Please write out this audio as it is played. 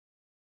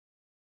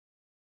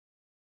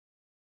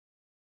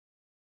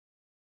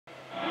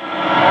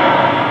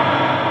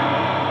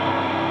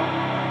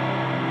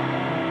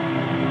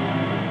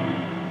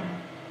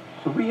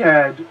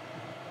had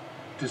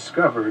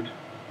discovered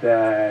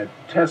that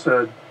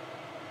Tessa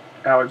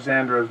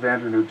Alexandra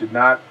Vandernoot did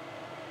not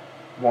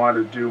want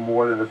to do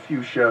more than a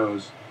few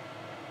shows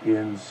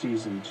in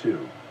season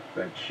 2.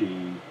 That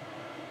she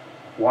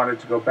wanted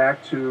to go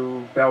back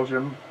to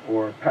Belgium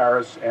or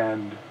Paris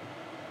and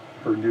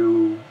her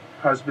new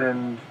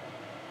husband,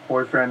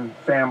 boyfriend,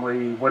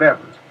 family,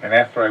 whatever. And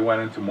after I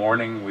went into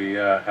mourning, we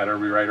had to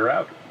rewrite her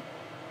out,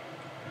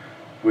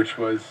 which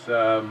was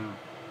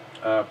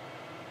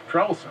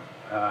troublesome.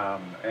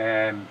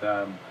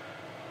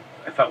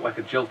 I felt like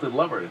a jilted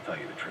lover, to tell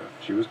you the truth.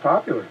 She was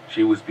popular.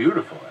 She was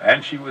beautiful,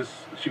 and she was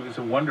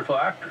a wonderful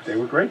actress. They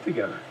were great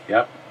together.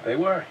 Yep, they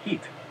were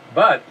heat.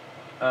 But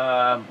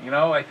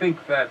I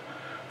think that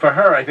for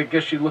her, I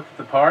guess she looked at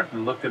the part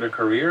and looked at her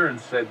career and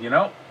said,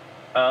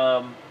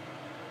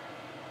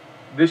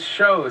 this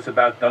show is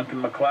about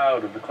Duncan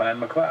MacLeod of the Clan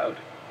MacLeod.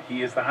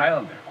 He is the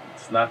Highlander.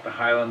 It's not the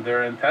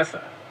Highlander and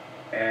Tessa.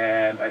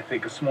 And I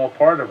think a small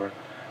part of her,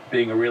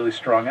 being a really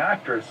strong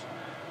actress,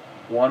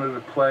 wanted to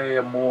play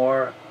a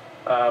more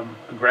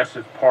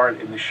aggressive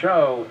part in the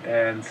show,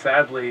 and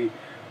sadly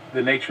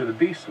the nature of the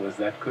beast was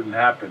that couldn't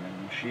happen,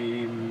 and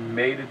she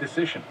made a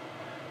decision.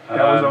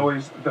 That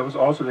was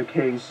also the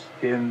case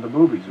in the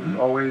movies. It was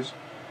always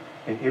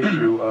an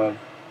issue of,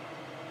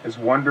 as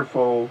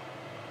wonderful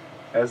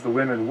as the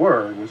women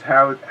were, was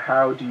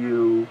how do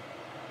you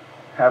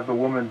have the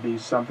woman be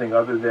something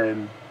other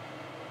than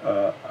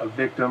a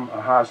victim,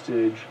 a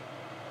hostage,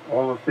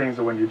 all the things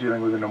that when you're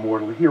dealing with an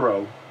immortal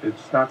hero,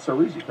 it's not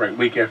so easy. Right,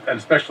 and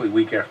especially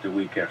week after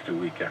week after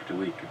week after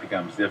week, it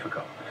becomes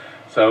difficult.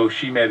 So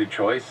she made a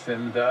choice,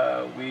 and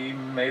we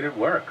made it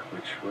work,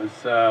 which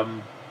was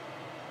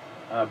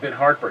a bit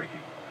heartbreaking.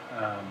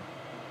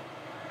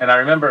 And I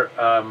remember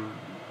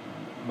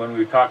when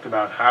we talked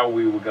about how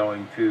we were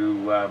going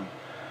to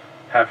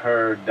have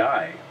her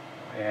die,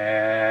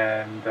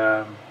 and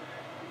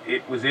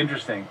it was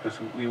interesting because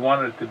we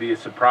wanted it to be a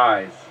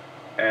surprise,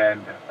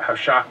 and how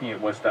shocking it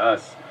was to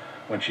us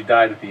when she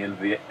died at the end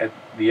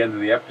of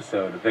the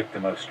episode, a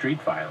victim of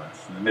street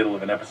violence, in the middle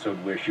of an episode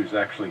where she was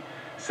actually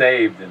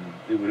saved, and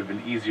it would have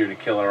been easier to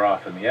kill her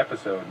off in the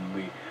episode,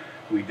 and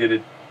we did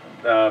it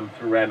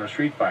through random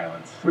street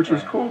violence. Which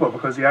was cool, though,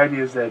 because the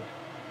idea is that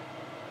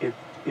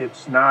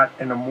it's not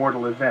an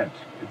immortal event.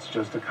 It's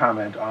just a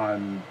comment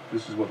on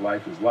this is what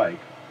life is like.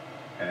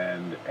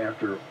 And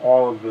after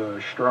all of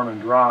the Sturm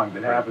und Drang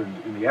that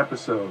happened in the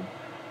episode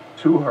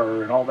to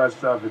her and all that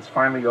stuff, it's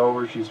finally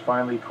over. She's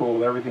finally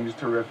cool. Everything's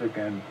terrific,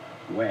 and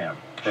wham.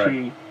 Right.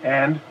 She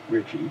and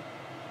Richie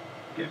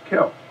get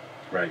killed.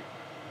 Right.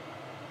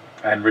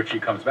 And Richie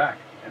comes back.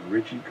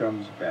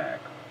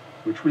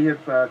 Which we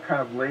have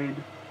kind of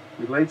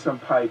laid some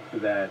pipe for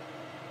that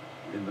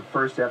in the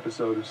first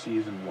episode of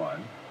season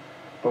 1,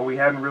 but we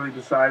hadn't really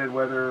decided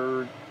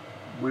whether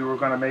we were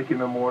going to make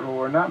him immortal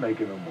or not make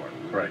him immortal.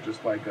 Right.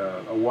 Just like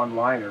a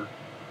one-liner,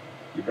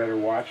 you better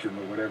watch him,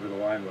 or whatever the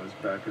line was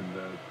back in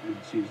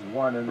season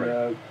 1, and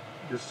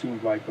this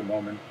seemed like the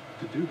moment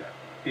to do that.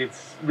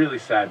 It's really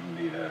saddened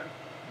me to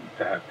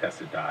have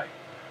Tessa die,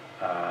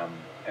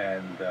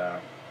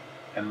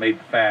 and made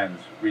the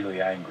fans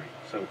really angry.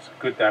 So it's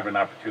good to have an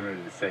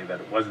opportunity to say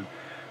that it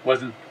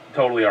wasn't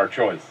totally our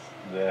choice.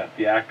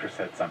 The actress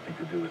had something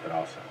to do with it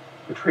also.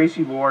 The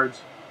Tracy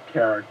Lord's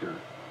character,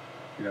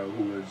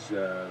 who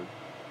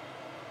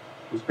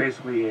was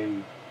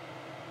basically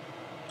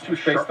She was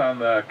based on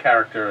the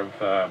character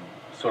of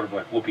sort of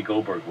like Whoopi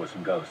Goldberg was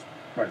in Ghost.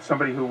 Right,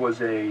 somebody who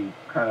was a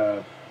kind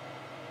of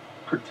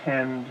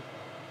pretend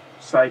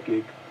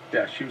psychic.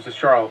 Yeah, she was a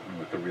charlatan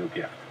with a real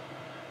gift.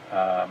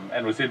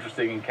 And was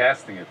interesting in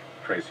casting it,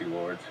 Tracy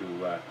Lords, who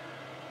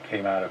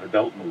came out of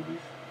adult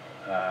movies,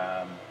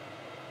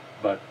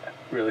 but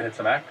really had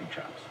some acting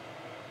chops,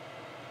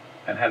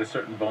 and had a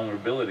certain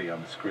vulnerability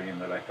on the screen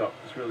that I thought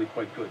was really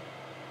quite good.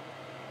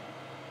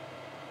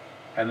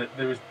 And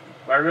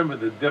I remember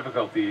the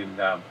difficulty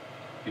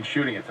in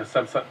shooting it.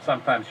 So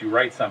sometimes you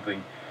write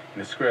something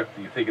in a script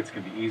and you think it's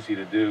going to be easy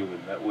to do,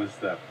 and that was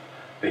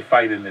they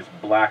fight in this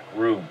black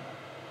room,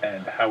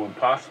 and how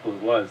impossible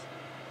it was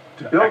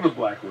to build the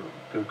black room,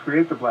 to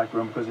create the black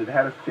room, because it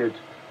had to fit,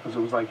 because it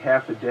was like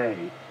half a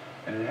day,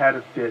 and it had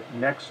to fit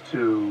next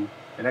to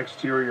an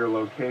exterior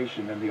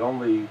location, and the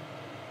only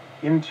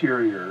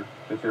interior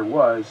that there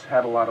was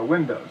had a lot of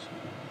windows.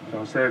 So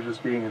instead of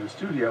just being in a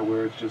studio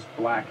where it's just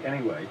black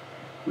anyway,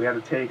 we had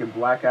to take and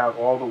black out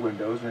all the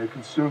windows, and it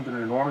consumed an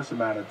enormous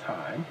amount of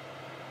time,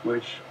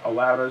 which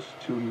allowed us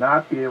to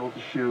not be able to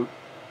shoot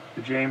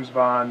the James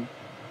Bond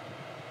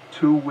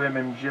 2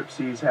 women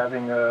gypsies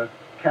having a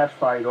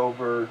catfight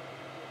over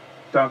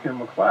Duncan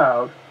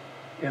MacLeod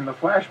in the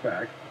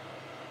flashback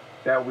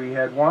that we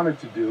had wanted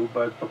to do,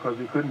 but because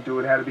we couldn't do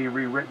it, it had to be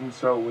rewritten,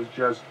 so it was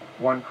just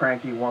one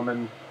cranky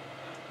woman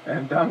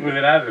and Duncan. With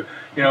an attitude.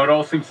 It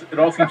all seems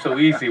so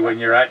easy when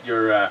you're at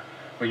the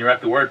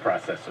word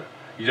processor.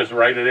 You just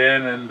write it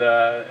in,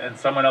 and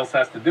someone else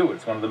has to do it.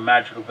 It's one of the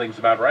magical things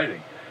about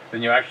writing.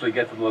 Then you actually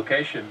get to the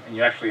location, and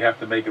you actually have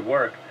to make it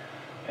work.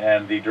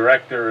 And the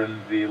director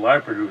and the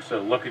line producer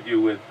look at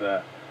you with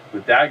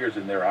with daggers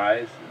in their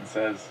eyes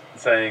and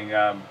saying,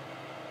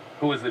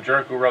 who was the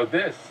jerk who wrote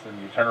this?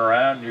 And you turn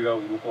around and you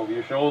look over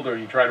your shoulder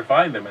and you try to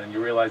find them and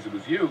you realize it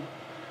was you.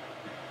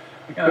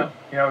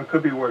 It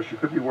could be worse. You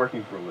could be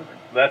working for a living.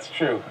 That's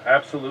true.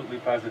 Absolutely,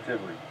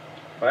 positively.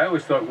 But I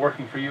always thought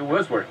working for you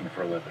was working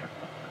for a living.